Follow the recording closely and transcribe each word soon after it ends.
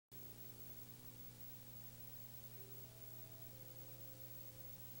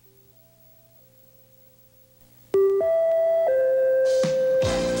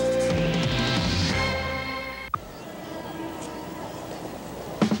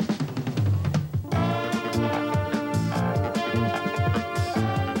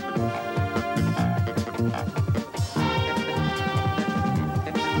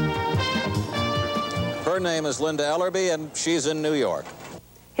name is Linda Ellerbee, and she's in New York.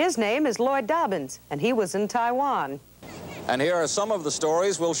 His name is Loyd Dobbins, and he was in Taiwan. And here are some of the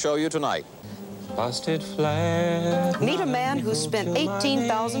stories we'll show you tonight. Busted flat. Meet a man who spent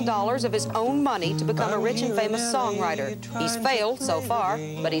 $18,000 of his own money to become a rich and famous songwriter. He's failed so far,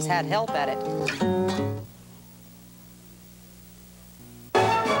 but he's had help at it.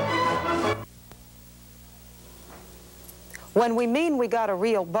 When we mean we got a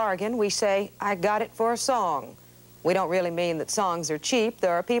real bargain, we say, I got it for a song. We don't really mean that songs are cheap.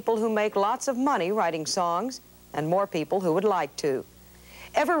 There are people who make lots of money writing songs, and more people who would like to.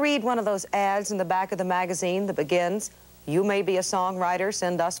 Ever read one of those ads in the back of the magazine that begins, "You may be a songwriter,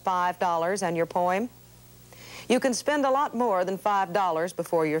 send us $5 and your poem"? You can spend a lot more than $5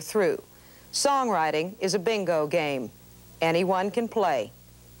 before you're through. Songwriting is a bingo game. Anyone can play,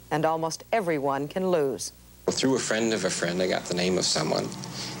 and almost everyone can lose. Through a friend of a friend, I got the name of someone,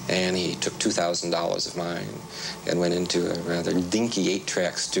 and he took $2,000 of mine and went into a rather dinky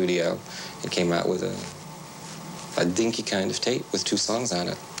 8-track studio and came out with a dinky kind of tape with 2 songs on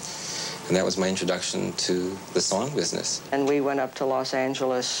it. And that was my introduction to the song business. And we went up to Los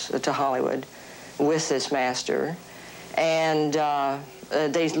Angeles, to Hollywood, with this master, and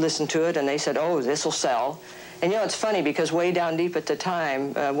they listened to it and they said, oh, this will sell. And you know, it's funny because way down deep at the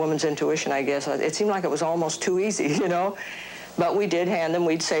time, woman's intuition, I guess, it seemed like it was almost too easy, you know? But we did hand them,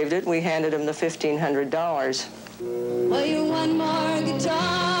 we'd saved it, we handed them the $1,500. Well, you're one more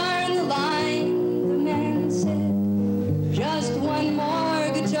guitar in the line, the man said. Just one more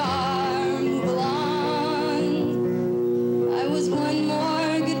guitar, move along. I was one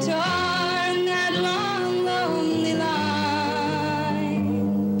more guitar in that long, lonely line.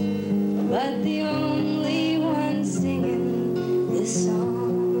 But the only one singing this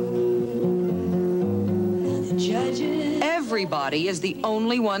song. Now the judges... Everybody is the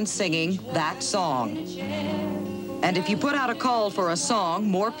only one singing that song. And if you put out a call for a song,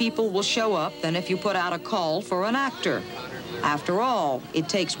 more people will show up than if you put out a call for an actor. After all, it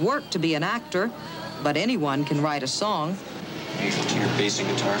takes work to be an actor, but anyone can write a song. To your bass and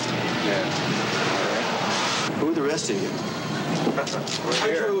guitar? Yeah. All right. Who are the rest of you?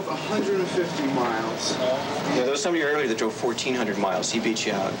 I drove 150 miles. Yeah, there was somebody earlier that drove 1,400 miles. He beat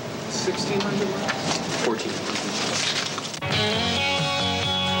you out. 1,600 miles? 1,400.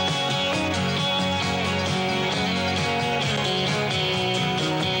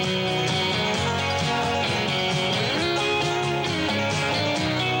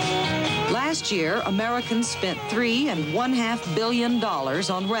 Last year, Americans spent $3.5 billion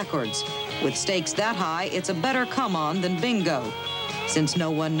on records. With stakes that high, it's a better come-on than bingo. Since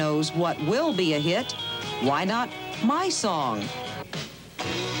no one knows what will be a hit, why not my song?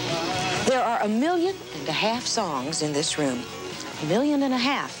 There are 1.5 million songs in this room. 1.5 million.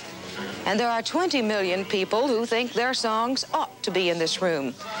 And there are 20 million people who think their songs ought to be in this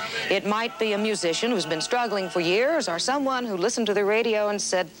room. It might be a musician who's been struggling for years, or someone who listened to the radio and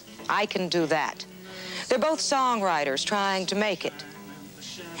said, I can do that. They're both songwriters trying to make it.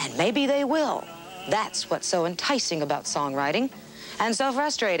 And maybe they will. That's what's so enticing about songwriting and so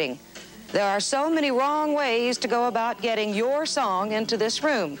frustrating. There are so many wrong ways to go about getting your song into this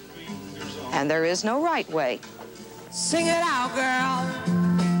room. And there is no right way. Sing it out, girl.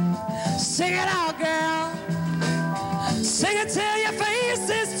 Sing it out, girl. Sing it till your face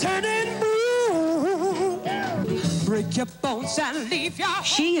is turning blue. Break your bones and leave your...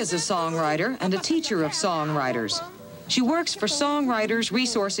 She is a songwriter and a teacher of songwriters. She works for Songwriters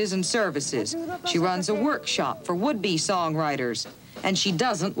Resources and Services. She runs a workshop for would-be songwriters, and she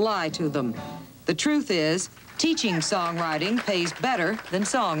doesn't lie to them. The truth is, teaching songwriting pays better than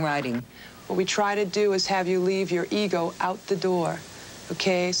songwriting. What we try to do is have you leave your ego out the door,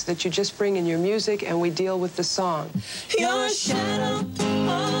 okay? So that you just bring in your music and we deal with the song. You're a shadow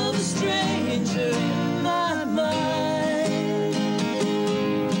of a stranger in my mind.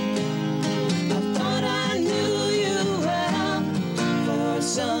 I thought I knew you well for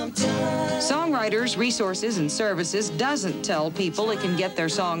some time. Songwriters Resources and Services doesn't tell people it can get their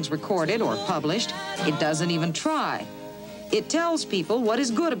songs recorded or published. It doesn't even try. It tells people what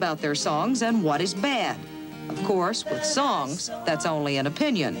is good about their songs and what is bad. Of course, with songs, that's only an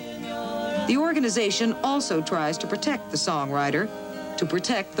opinion. The organization also tries to protect the songwriter, to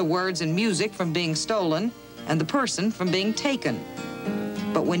protect the words and music from being stolen and the person from being taken.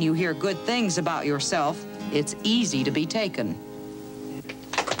 But when you hear good things about yourself, it's easy to be taken.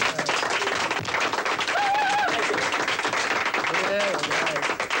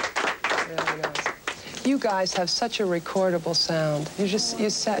 You guys have such a recordable sound.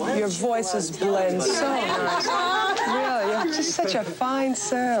 Your voices blend so nice. Really, you have just such a fine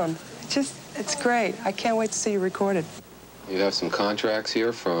sound. It's great. I can't wait to see you recorded. You have some contracts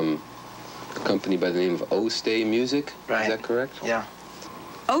here from a company by the name of O-Stay Music. Right. Is that correct? Yeah.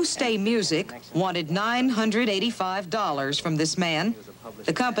 O-Stay Music wanted $985 from this man.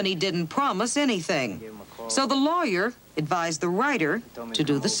 The company didn't promise anything. So the lawyer advised the writer to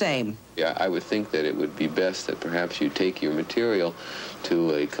do the same. Yeah, I would think that it would be best that perhaps you take your material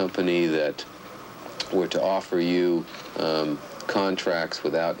to a company that were to offer you contracts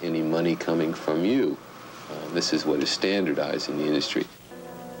without any money coming from you. This is what is standardized in the industry.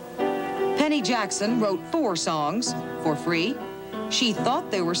 Penny Jackson wrote 4 songs for free. She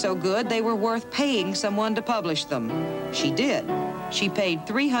thought they were so good they were worth paying someone to publish them. She did. She paid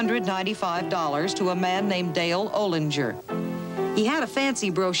 $395 to a man named Dale Ollinger. He had a fancy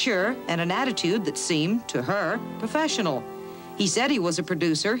brochure and an attitude that seemed, to her, professional. He said he was a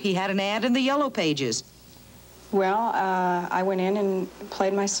producer. He had an ad in the Yellow Pages. Well, I went in and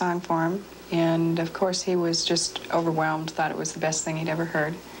played my song for him, and of course he was just overwhelmed, thought it was the best thing he'd ever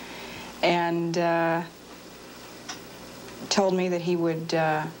heard, and told me that he would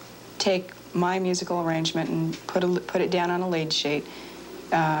take my musical arrangement and put it down on a lead sheet,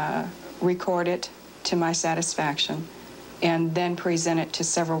 record it to my satisfaction, and then present it to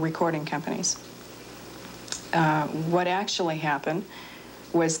several recording companies. What actually happened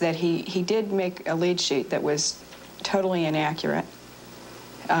was that he did make a lead sheet that was totally inaccurate.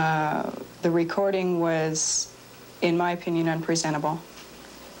 The recording was, in my opinion, unpresentable.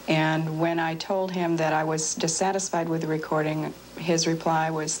 And when I told him that I was dissatisfied with the recording, his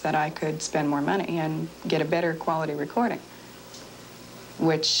reply was that I could spend more money and get a better quality recording,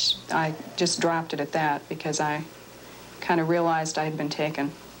 which I just dropped it at that because I kind of realized I had been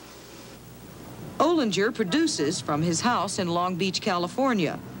taken. Ollinger produces from his house in Long Beach,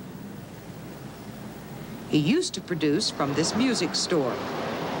 California. He used to produce from this music store.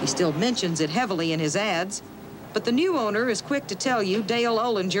 He still mentions it heavily in his ads, but the new owner is quick to tell you Dale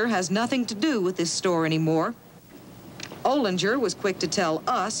Ollinger has nothing to do with this store anymore. Ollinger was quick to tell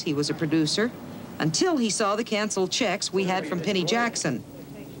us he was a producer until he saw the canceled checks we had from Penny Jackson.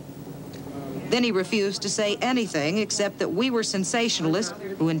 Then he refused to say anything except that we were sensationalists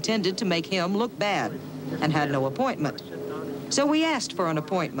who intended to make him look bad and had no appointment. So we asked for an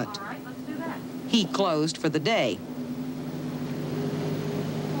appointment. He closed for the day.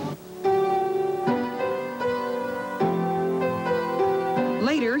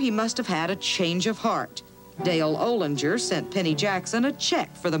 Later, he must have had a change of heart. Dale Ollinger sent Penny Jackson a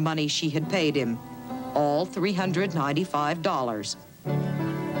check for the money she had paid him, all $395.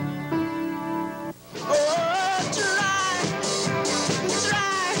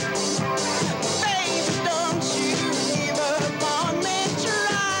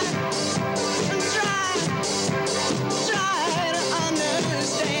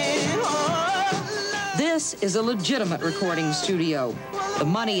 This is a legitimate recording studio. The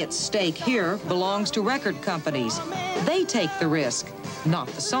money at stake here belongs to record companies. They take the risk, not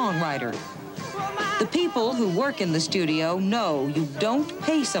the songwriter. The people who work in the studio know you don't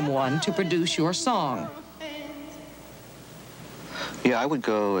pay someone to produce your song. Yeah, I would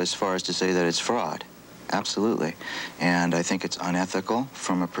go as far as to say that it's fraud. Absolutely. And I think it's unethical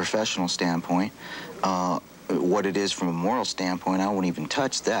from a professional standpoint. What it is from a moral standpoint, I won't even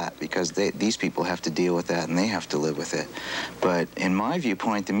touch that because these people have to deal with that and they have to live with it. But in my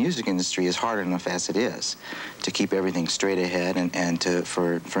viewpoint, the music industry is hard enough as it is to keep everything straight ahead and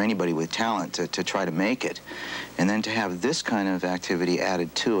for anybody with talent to try to make it. And then to have this kind of activity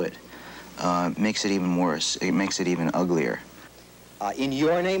added to it makes it even worse. It makes it even uglier. In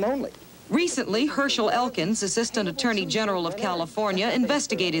your name only. Recently, Herschel Elkins, Assistant Attorney General of California,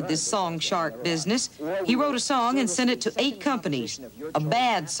 investigated this song shark business. He wrote a song and sent it to 8 companies. A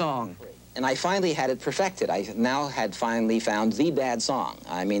bad song. And I finally had it perfected. I now had finally found the bad song.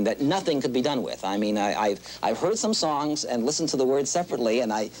 I mean, that nothing could be done with. I mean, I've heard some songs and listened to the words separately,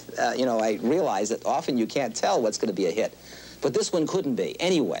 and I realized that often you can't tell what's going to be a hit. But this one couldn't be,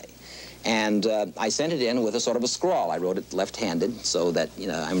 anyway. And I sent it in with a sort of a scrawl. I wrote it left-handed so that,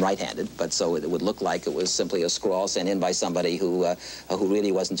 I'm right-handed, but so it would look like it was simply a scrawl sent in by somebody who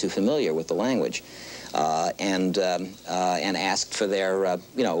really wasn't too familiar with the language. And asked for their,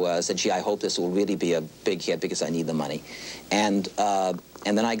 said, gee, I hope this will really be a big hit because I need the money. And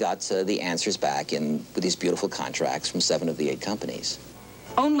then I got the answers back with these beautiful contracts from 7 of the 8 companies.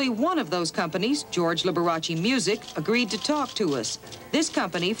 Only one of those companies, George Liberace Music, agreed to talk to us. This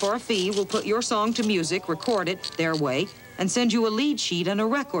company, for a fee, will put your song to music, record it their way, and send you a lead sheet and a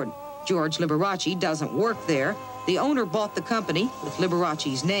record. George Liberace doesn't work there. The owner bought the company with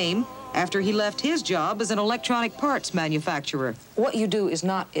Liberace's name after he left his job as an electronic parts manufacturer. What you do is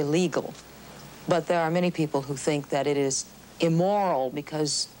not illegal. But there are many people who think that it is immoral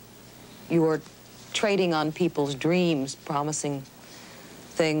because you are trading on people's dreams, promising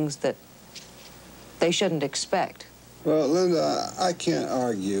things that they shouldn't expect. Well, Linda, I can't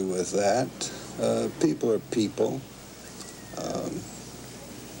argue with that. People are people.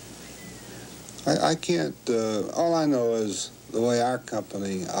 I can't, all I know is the way our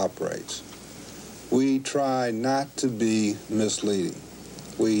company operates. We try not to be misleading.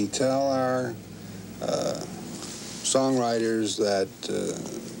 We tell our songwriters that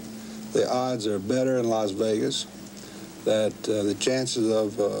the odds are better in Las Vegas, that the chances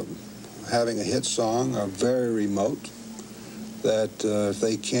of having a hit song are very remote, that if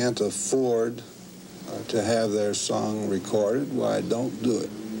they can't afford to have their song recorded, why, don't do it.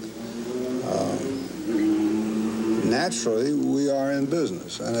 Naturally, we are in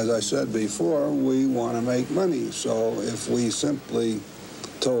business, and as I said before, we want to make money. So if we simply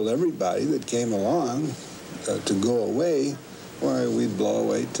told everybody that came along to go away, why, we'd blow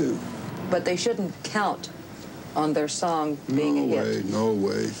away too. But they shouldn't count on their song being a hit. No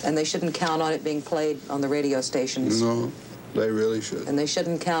way. And they shouldn't count on it being played on the radio stations. No, they really should. And they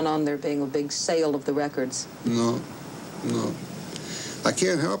shouldn't count on there being a big sale of the records. No, no. I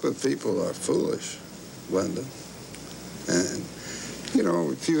can't help it. People are foolish, Linda. And, you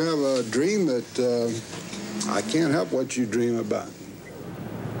know, if you have a dream that I can't help what you dream about.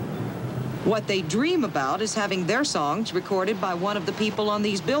 What they dream about is having their songs recorded by one of the people on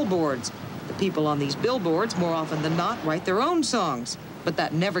these billboards. The people on these billboards, more often than not, write their own songs, but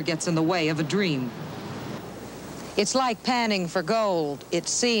that never gets in the way of a dream. It's like panning for gold. It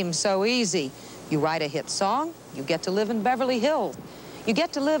seems so easy. You write a hit song, you get to live in Beverly Hills. You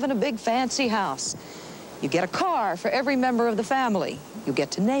get to live in a big fancy house. You get a car for every member of the family. You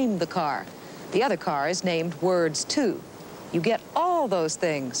get to name the car. The other car is named Words too. You get all those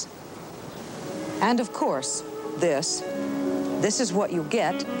things. And of course, this is what you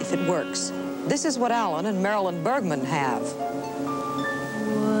get if it works. This is what Alan and Marilyn Bergman have.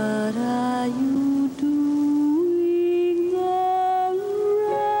 What are you doing the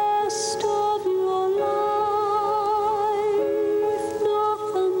rest of your life?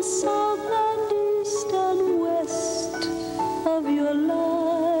 North and south and east and west of your life.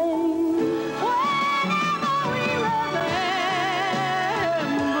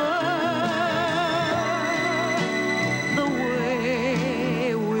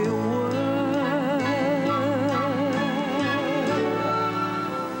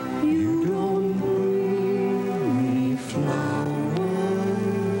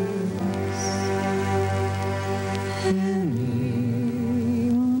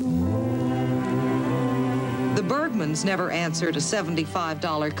 Never answered a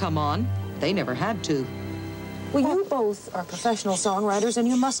 $75 come on. They never had to. Well, you both are professional songwriters, and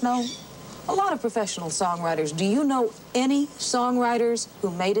you must know a lot of professional songwriters. Do you know any songwriters who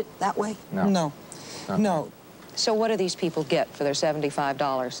made it that way? No. No. No. So what do these people get for their $75?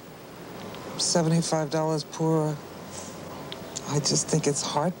 $75 poor. I just think it's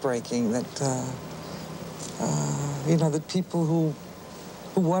heartbreaking that, you know, that people who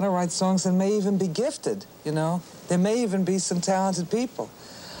want to write songs and may even be gifted, you know. There may even be some talented people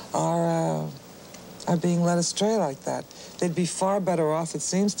are being led astray like that. They'd be far better off, it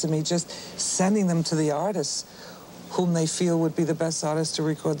seems to me, just sending them to the artists whom they feel would be the best artist to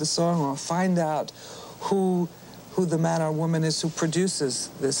record the song, or find out who the man or woman is who produces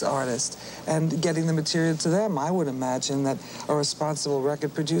this artist, and getting the material to them. I would imagine that a responsible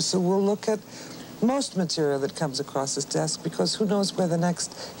record producer will look at most material that comes across his desk, because who knows where the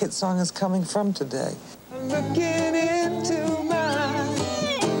next hit song is coming from today. Looking into mine,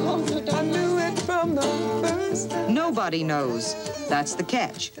 I knew it from the first. Nobody knows. That's the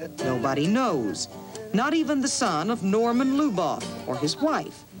catch. Nobody knows. Not even the son of Norman Luboff or his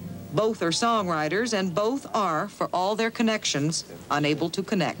wife. Both are songwriters, and both are, for all their connections, unable to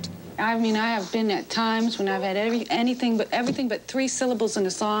connect. I mean, I have been at times when I've had everything but 3 syllables in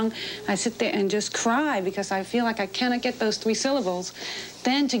a song. I sit there and just cry because I feel like I cannot get those 3 syllables.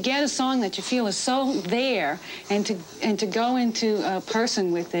 Then to get a song that you feel is so there, and to go into a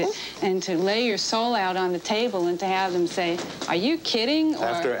person with it, and to lay your soul out on the table, and to have them say, "Are you kidding?" Or,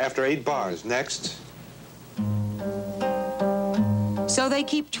 after 8 bars, next. So they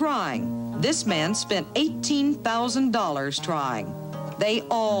keep trying. This man spent $18,000 trying. They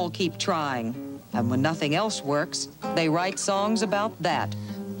all keep trying. And when nothing else works, they write songs about that.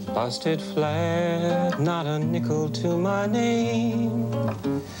 Busted flat, not a nickel to my name.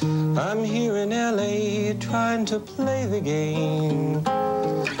 I'm here in LA trying to play the game.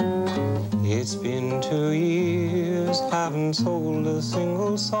 It's been 2 years, haven't sold a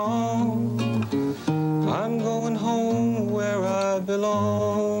single song. I'm going home where I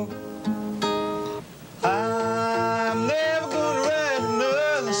belong. I'm never gonna write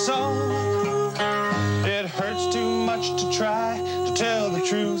another song. It hurts too much to try to tell the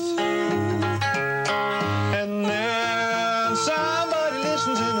truth. And then somebody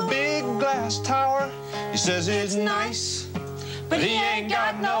listens in a big glass tower. He says it's nice, but he ain't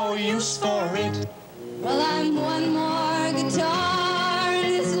got no use for it. Well, I'm one more guitar in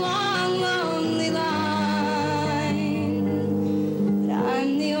this long, lonely line. But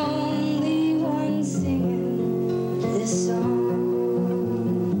I'm the only one singing this song.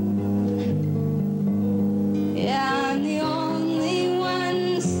 Yeah, I'm the only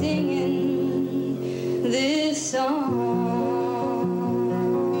one singing this song.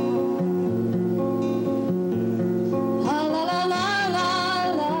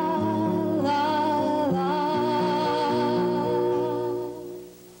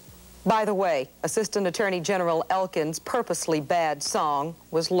 By the way, Assistant Attorney General Elkin's purposely bad song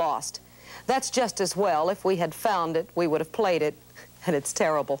was lost. That's just as well. If we had found it, we would have played it, and it's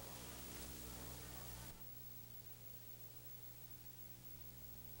terrible.